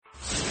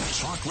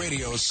Talk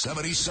Radio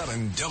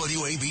 77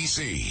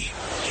 WABC.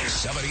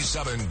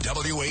 77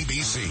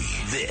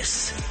 WABC.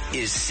 This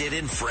is Sid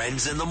and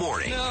Friends in the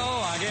Morning. No,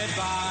 I get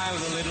by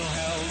with a little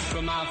help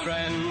from my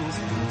friends.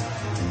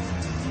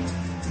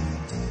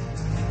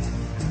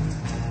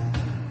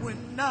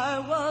 When I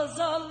was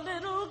a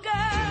little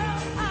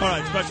girl. All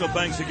right, special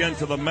thanks again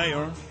to the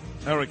mayor,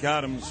 Eric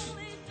Adams,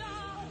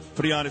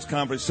 for the honest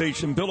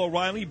conversation. Bill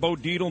O'Reilly, Bo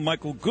Dietl,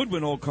 Michael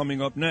Goodwin all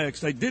coming up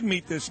next. I did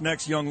meet this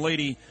next young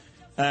lady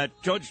at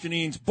Judge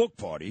Janine's book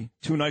party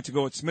 2 nights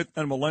ago at Smith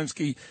and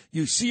Walensky.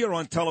 You see her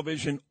on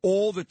television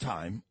all the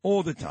time,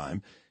 all the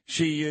time.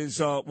 She is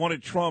one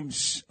of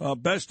Trump's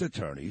best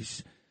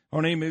attorneys.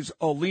 Her name is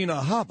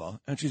Alina Habba,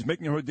 and she's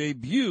making her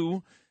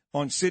debut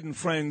on Sid and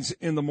Friends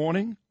in the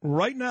Morning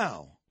right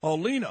now.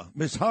 Alina,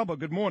 Miss Habba,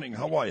 good morning.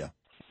 How are you?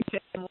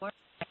 Good morning.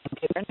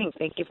 Good morning.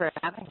 Thank you for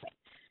having me.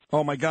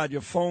 Oh, my God,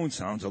 your phone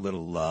sounds a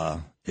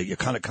little, you're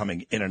kind of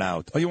coming in and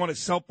out. Are you on a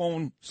cell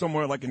phone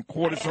somewhere like in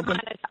court or something?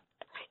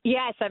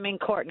 Yes, I'm in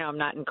court. No, I'm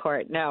not in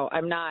court. No,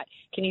 I'm not.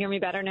 Can you hear me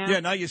better now? Yeah,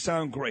 now you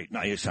sound great.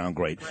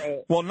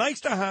 Great. Well,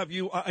 nice to have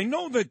you. I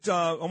know that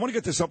I want to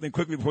get to something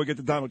quickly before we get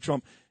to Donald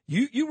Trump.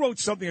 You wrote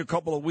something a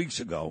couple of weeks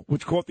ago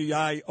which caught the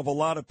eye of a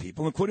lot of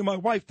people, including my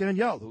wife,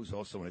 Danielle, who's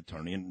also an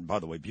attorney and, by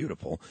the way,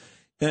 beautiful.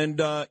 And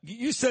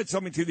you said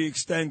something to the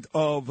extent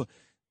of,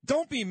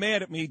 don't be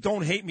mad at me,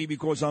 don't hate me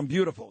because I'm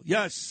beautiful.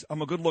 Yes,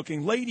 I'm a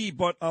good-looking lady,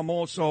 but I'm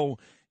also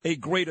a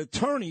great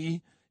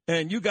attorney.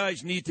 And you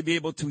guys need to be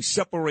able to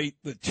separate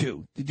the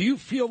two. Do you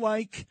feel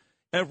like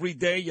every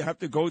day you have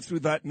to go through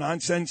that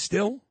nonsense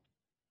still?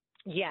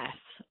 Yes.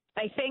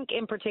 I think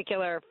in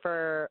particular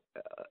for,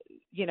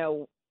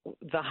 the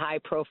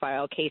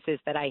high-profile cases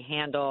that I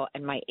handle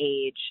and my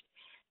age,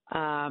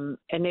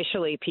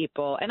 initially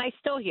people, and I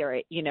still hear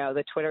it,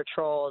 the Twitter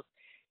trolls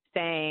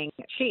saying,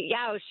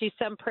 she's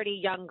some pretty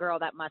young girl.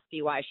 That must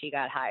be why she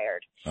got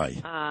hired.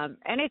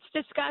 And it's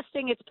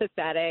disgusting. It's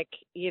pathetic.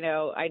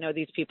 I know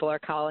these people are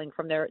calling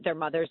from their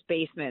mother's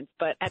basements,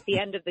 but at the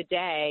end of the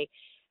day,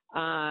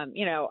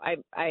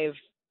 I've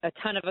a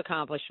ton of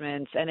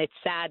accomplishments, and it's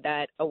sad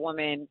that a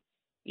woman,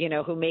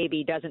 who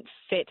maybe doesn't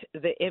fit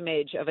the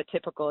image of a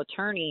typical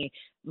attorney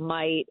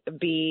might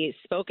be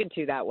spoken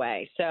to that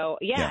way. So,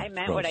 I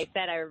meant what I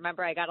said. I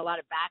remember I got a lot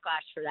of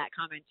backlash for that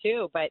comment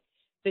too, but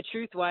the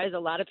truth was a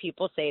lot of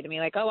people say to me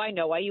like, oh, I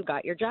know why you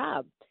got your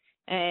job.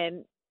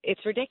 And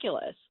it's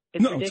ridiculous.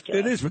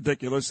 It is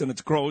ridiculous, and it's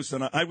gross,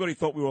 and I really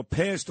thought we were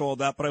past all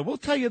that. But I will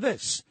tell you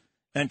this,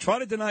 and try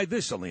to deny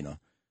this, Alina.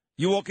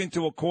 You walk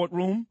into a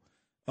courtroom,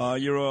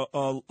 you're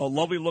a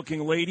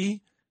lovely-looking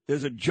lady.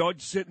 There's a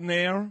judge sitting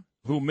there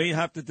who may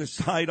have to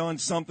decide on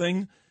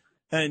something,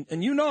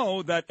 and you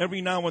know that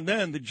every now and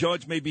then the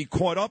judge may be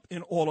caught up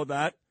in all of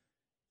that,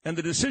 and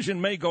the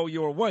decision may go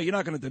your way. You're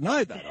not going to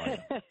deny that, are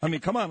you? I mean,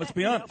 come on, let's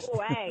be honest. No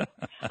way.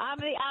 I'm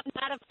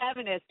not a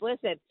feminist.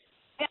 Listen,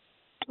 that's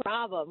the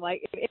problem.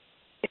 Like, if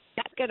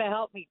that's going to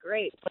help me,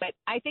 great. But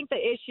I think the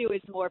issue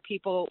is more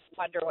people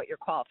wonder what your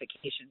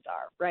qualifications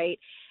are, right?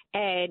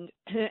 And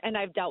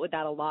I've dealt with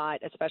that a lot,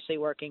 especially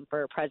working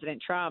for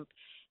President Trump,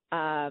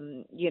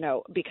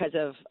 because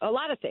of a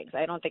lot of things.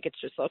 I don't think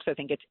it's just looks. I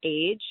think it's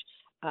age.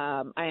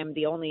 I am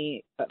the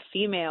only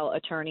female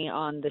attorney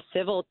on the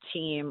civil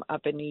team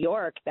up in New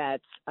York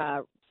that's,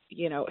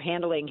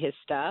 handling his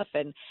stuff.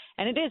 And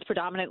it is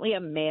predominantly a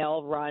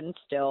male-run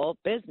still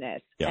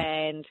business. Yeah.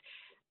 And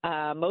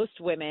most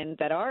women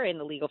that are in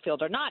the legal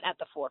field are not at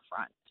the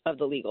forefront of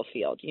the legal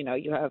field.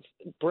 You have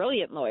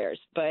brilliant lawyers,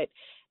 but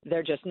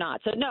they're just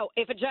not. So, no,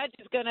 if a judge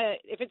is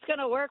if it's going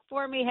to work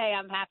for me, hey,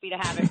 I'm happy to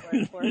have it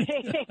work for me.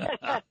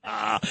 But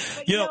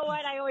you know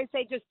what? I always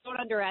say just don't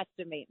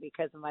underestimate me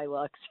because of my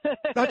looks.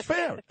 That's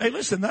fair. Hey,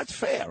 listen, that's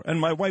fair. And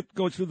my wife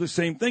goes through the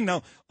same thing.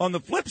 Now, on the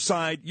flip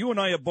side, you and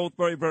I are both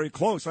very, very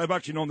close. I've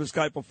actually known this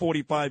guy for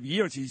 45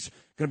 years. He's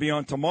going to be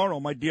on tomorrow.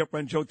 My dear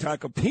friend Joe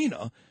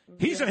Tacopina.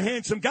 He's a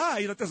handsome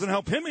guy. That doesn't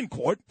help him in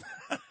court.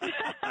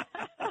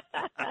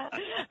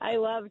 I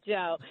love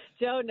Joe.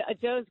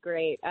 Joe's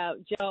great.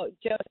 Joe,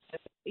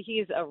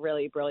 he's a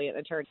really brilliant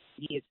attorney.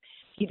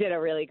 He did a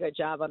really good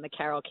job on the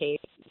Carroll case.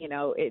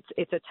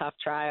 It's a tough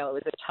trial. It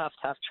was a tough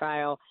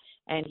trial,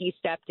 and he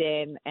stepped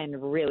in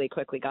and really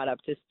quickly got up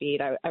to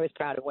speed. I was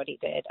proud of what he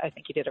did. I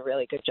think he did a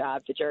really good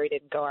job. The jury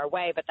didn't go our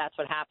way, but that's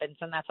what happens,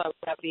 and that's why we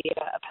have the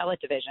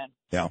appellate division.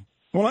 Yeah.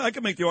 Well, I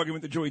can make the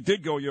argument the jury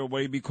did go your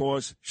way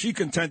because she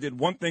contended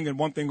one thing and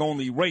one thing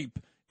only, rape,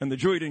 and the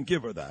jury didn't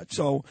give her that.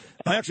 So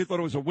I actually thought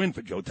it was a win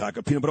for Joe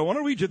Tacopina, but I want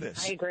to read you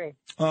this. I agree.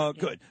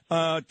 Good.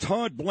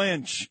 Todd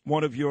Blanche,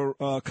 one of your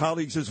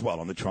colleagues as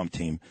well on the Trump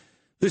team.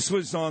 This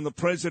was on the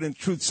President's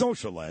Truth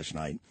Social last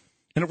night,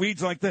 and it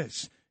reads like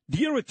this.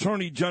 Dear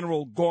Attorney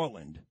General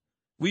Garland,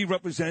 we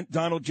represent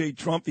Donald J.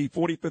 Trump, the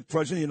 45th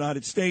President of the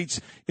United States,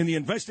 in the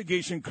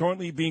investigation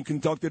currently being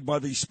conducted by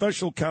the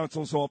Special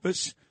Counsel's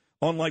Office.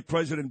 Unlike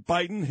President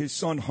Biden, his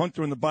son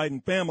Hunter, and the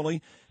Biden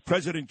family,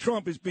 President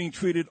Trump is being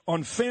treated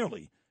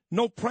unfairly.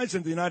 No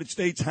president of the United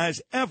States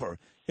has ever,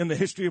 in the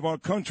history of our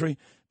country,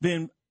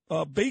 been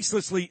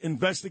baselessly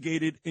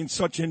investigated in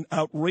such an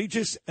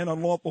outrageous and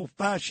unlawful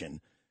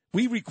fashion.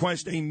 We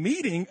request a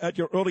meeting at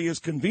your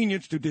earliest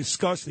convenience to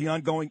discuss the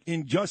ongoing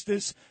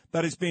injustice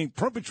that is being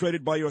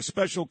perpetrated by your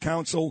special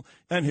counsel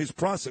and his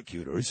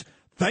prosecutors.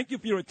 Thank you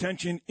for your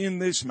attention in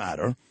this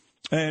matter.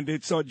 And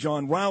it's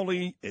John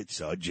Rowley,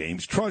 it's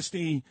James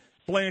Trusty,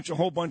 Blanche, a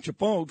whole bunch of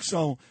folks.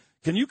 So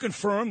can you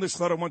confirm this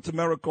letter went to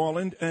Merrick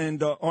Garland,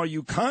 and are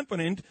you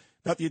confident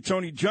that the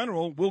Attorney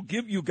General will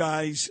give you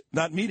guys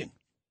that meeting?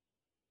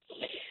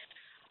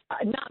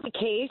 Not the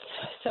case,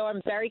 so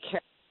I'm very careful.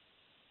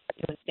 I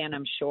understand,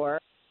 I'm sure.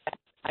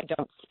 I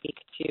don't speak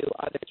to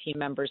other team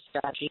members'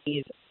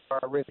 strategies or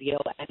reveal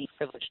any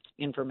privileged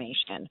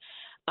information.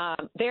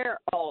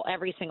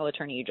 Every single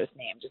attorney you just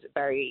named is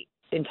very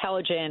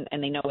intelligent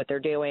and they know what they're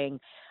doing.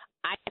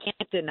 I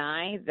can't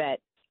deny that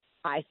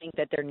I think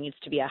that there needs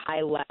to be a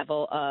high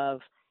level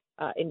of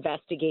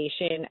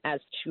investigation as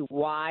to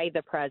why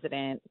the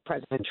President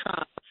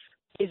Trump,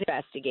 is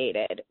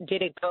investigated.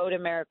 Did it go to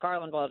Merrick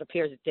Garland? Well, it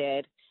appears it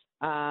did.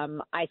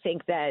 I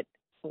think that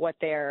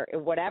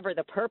whatever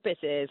the purpose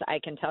is, I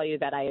can tell you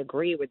that I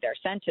agree with their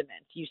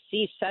sentiments. You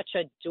see such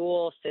a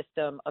dual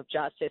system of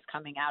justice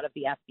coming out of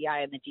the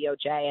FBI and the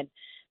DOJ. And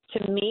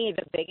to me,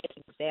 the biggest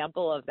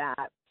example of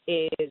that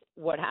is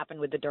what happened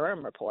with the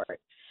Durham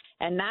report.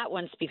 And that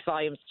one speaks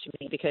volumes to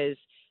me because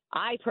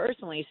I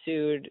personally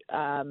sued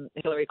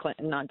Hillary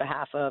Clinton on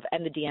behalf of,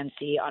 and the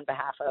DNC on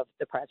behalf of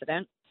the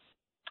president.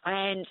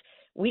 And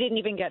we didn't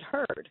even get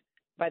heard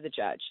by the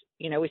judge.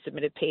 You know, we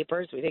submitted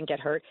papers, we didn't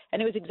get heard,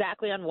 and it was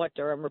exactly on what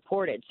Durham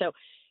reported. So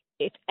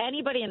if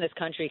anybody in this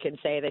country can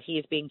say that he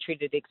is being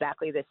treated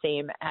exactly the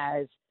same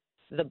as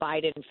the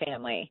Biden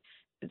family,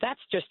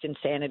 that's just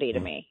insanity to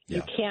me. Yeah.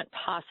 You can't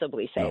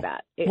possibly say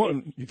that.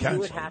 You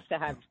would have to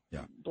have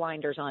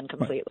blinders on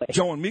completely. Right.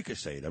 Joe and Mika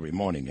say it every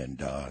morning,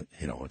 and, at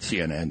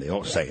CNN, they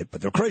all say it,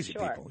 but they're crazy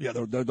people. Yeah,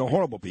 they're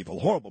horrible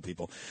people,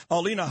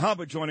 Alina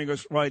Habba joining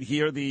us right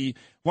here,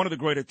 one of the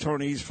great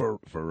attorneys for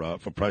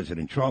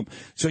President Trump.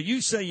 So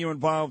you say you're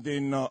involved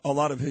in a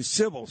lot of his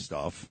civil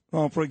stuff.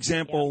 For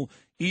example,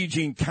 E.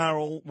 Jean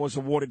Carroll was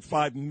awarded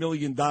 $5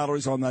 million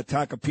on that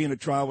Tacopina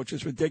trial, which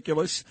is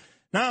ridiculous.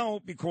 Now,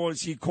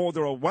 because he called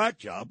her a whack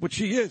job, which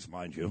she is,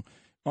 mind you,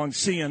 on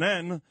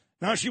CNN,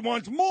 now she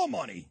wants more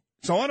money.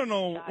 So I don't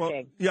know.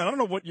 I don't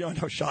know what.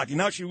 Shocking.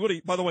 Now she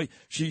really. By the way,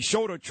 she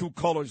showed her true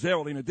colors there,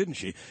 Alina, didn't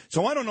she?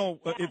 So I don't know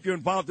if you're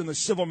involved in the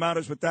civil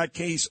matters with that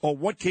case or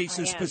what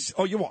cases.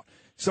 Oh, you are.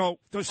 So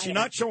does she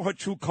not show her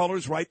true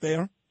colors right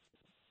there?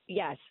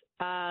 Yes.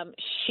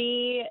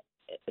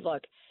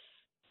 Look,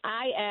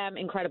 I am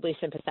incredibly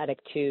sympathetic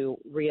to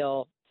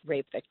real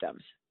rape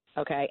victims.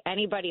 Okay,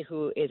 anybody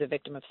who is a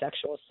victim of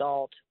sexual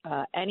assault,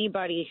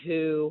 anybody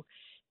who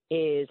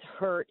is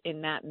hurt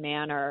in that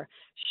manner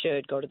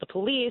should go to the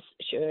police,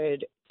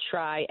 should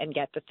try and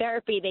get the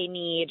therapy they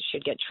need,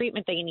 should get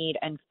treatment they need,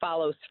 and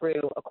follow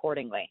through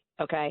accordingly.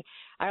 Okay,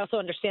 I also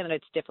understand that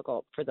it's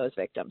difficult for those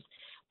victims.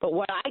 But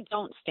what I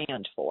don't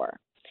stand for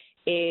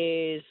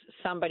is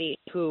somebody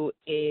who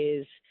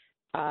is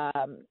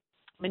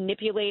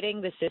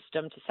manipulating the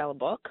system to sell a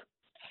book.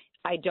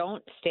 I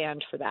don't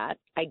stand for that.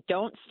 I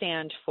don't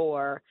stand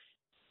for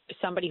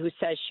somebody who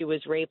says she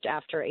was raped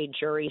after a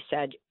jury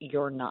said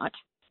you're not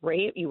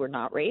raped, you were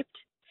not raped,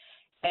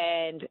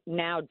 and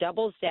now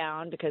doubles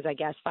down because I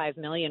guess $5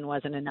 million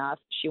wasn't enough.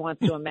 She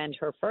wants to amend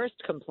her first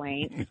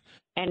complaint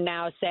and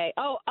now say,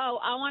 I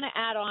want to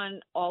add on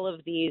all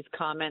of these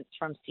comments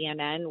from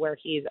CNN where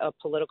he's a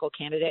political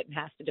candidate and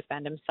has to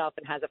defend himself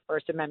and has a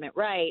First Amendment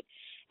right.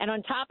 And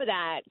on top of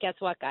that, guess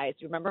what, guys?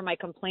 Remember my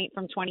complaint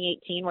from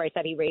 2018 where I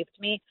said he raped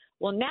me?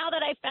 Well, now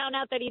that I found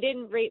out that he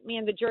didn't rape me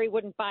and the jury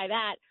wouldn't buy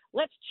that,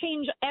 let's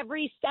change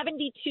every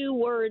 72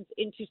 words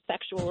into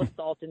sexual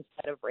assault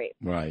instead of rape.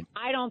 Right.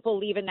 I don't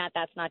believe in that.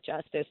 That's not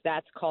justice.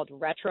 That's called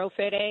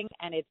retrofitting,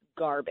 and it's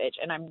garbage,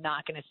 and I'm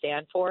not going to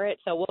stand for it.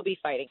 So we'll be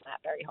fighting that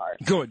very hard.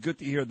 Good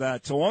to hear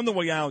that. So on the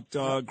way out,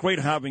 great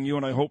having you,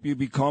 and I hope you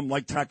become,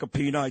 like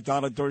Tacopina,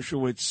 Donna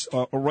Dershowitz,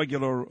 a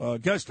regular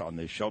guest on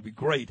this show. It'd be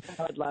great.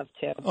 I would love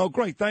to. Oh,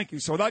 great. Thank you.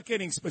 So without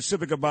getting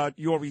specific about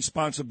your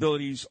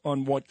responsibilities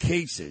on what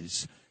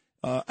cases,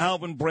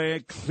 Alvin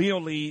Bragg,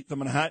 clearly the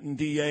Manhattan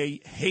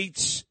DA,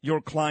 hates your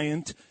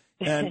client,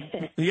 and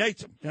he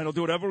hates him. And he'll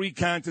do whatever he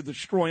can to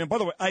destroy him. By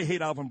the way, I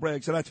hate Alvin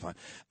Bragg, so that's fine.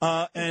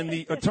 And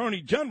the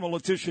Attorney General,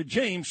 Letitia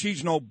James,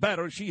 she's no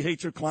better. She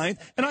hates her client,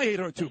 and I hate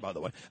her too, by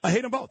the way. I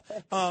hate them both.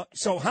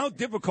 So how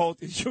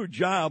difficult is your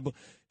job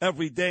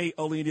every day,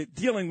 Alina,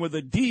 dealing with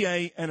a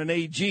DA and an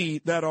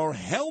AG that are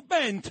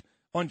hell-bent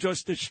on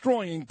just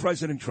destroying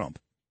President Trump?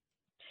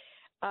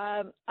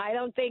 I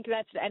don't think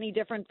that's any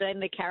different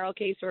than the Carroll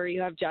case where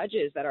you have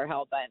judges that are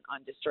hell-bent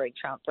on destroying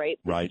Trump, right?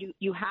 Right.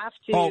 You have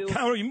to... Oh,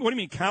 Carroll, what do you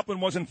mean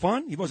Kaplan wasn't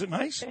fun? He wasn't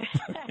nice?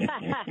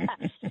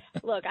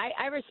 Look,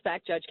 I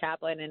respect Judge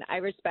Kaplan, and I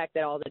respect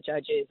that all the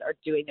judges are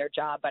doing their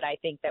job, but I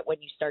think that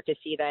when you start to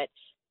see that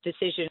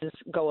decisions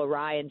go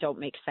awry and don't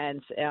make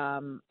sense,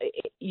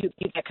 you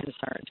get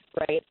concerned,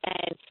 right?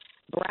 And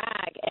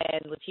Bragg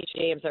and Letitia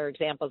James are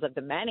examples of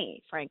the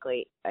many,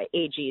 frankly,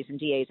 AGs and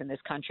DAs in this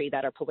country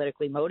that are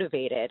politically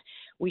motivated.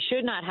 We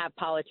should not have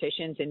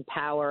politicians in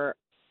power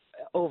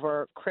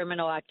over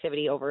criminal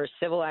activity, over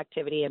civil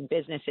activity in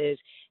businesses,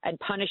 and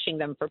punishing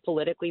them for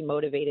politically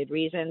motivated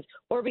reasons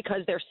or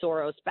because they're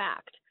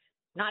Soros-backed.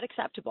 Not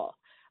acceptable.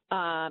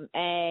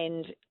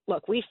 And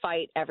look, we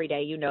fight every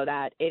day. You know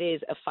that. It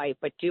is a fight.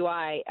 But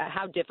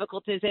how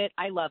difficult is it?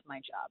 I love my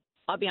job.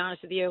 I'll be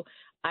honest with you.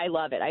 I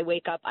love it. I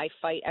wake up, I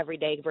fight every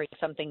day to bring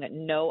something that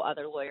no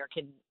other lawyer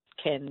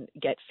can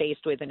get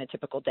faced with in a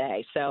typical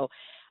day. So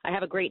I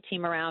have a great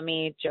team around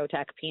me, Joe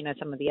Tacopina,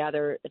 some of the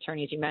other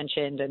attorneys you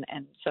mentioned,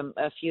 and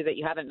a few that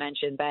you haven't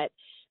mentioned that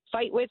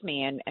fight with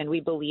me. And we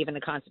believe in the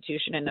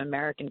Constitution and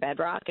American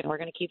bedrock, and we're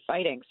going to keep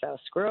fighting. So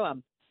screw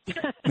them.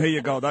 There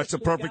you go. That's a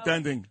perfect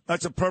ending.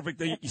 That's a perfect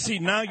thing. You see,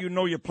 now you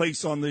know your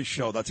place on this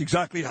show. That's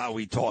exactly how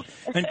we talk.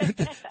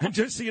 And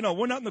just so you know,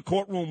 we're not in the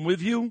courtroom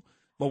with you,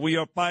 but we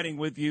are fighting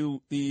with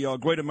you, the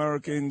great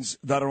Americans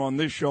that are on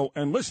this show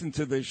and listen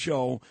to this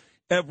show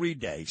every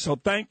day. So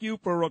thank you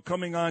for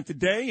coming on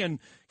today, and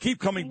keep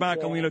coming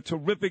back, Alina.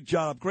 Terrific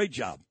job. Great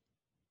job.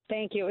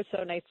 Thank you. It was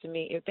so nice to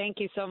meet you. Thank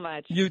you so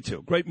much. You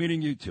too. Great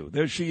meeting you too.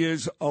 There she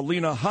is,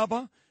 Alina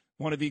Habba,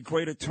 one of the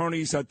great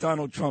attorneys at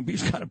Donald Trump.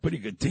 He's got a pretty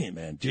good team,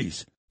 man.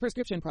 Jeez.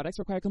 Prescription products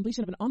require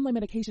completion of an online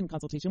medication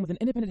consultation with an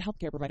independent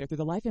healthcare provider through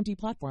the LifeMD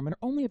platform and are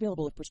only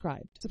available if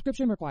prescribed.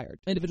 Subscription required.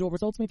 Individual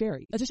results may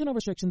vary. Additional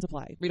restrictions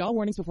apply. Read all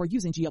warnings before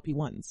using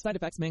GLP-1s. Side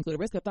effects may include a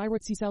risk of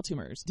thyroid C-cell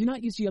tumors. Do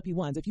not use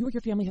GLP-1s if you or your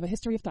family have a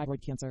history of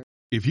thyroid cancer.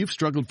 If you've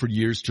struggled for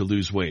years to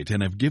lose weight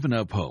and have given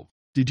up hope,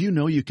 did you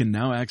know you can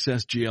now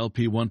access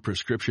GLP-1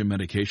 prescription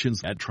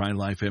medications at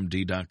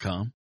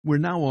TryLifeMD.com? We're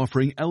now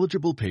offering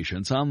eligible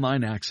patients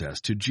online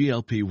access to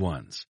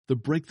GLP-1s, the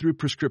breakthrough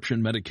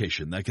prescription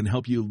medication that can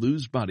help you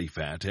lose body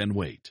fat and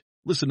weight.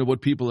 Listen to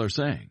what people are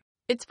saying.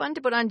 It's fun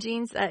to put on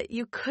jeans that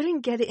you couldn't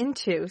get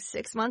into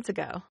 6 months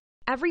ago.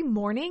 Every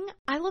morning,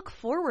 I look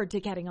forward to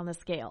getting on the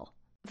scale.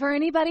 For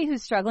anybody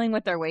who's struggling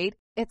with their weight,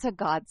 it's a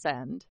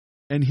godsend.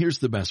 And here's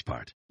the best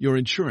part. Your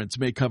insurance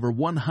may cover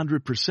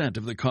 100%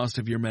 of the cost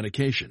of your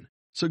medication.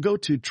 So go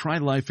to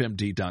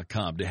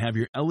TryLifeMD.com to have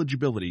your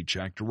eligibility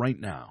checked right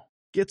now.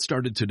 Get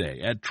started today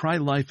at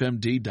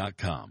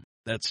TryLifeMD.com.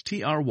 That's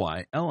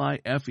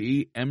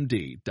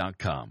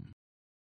TryLifeMD.com.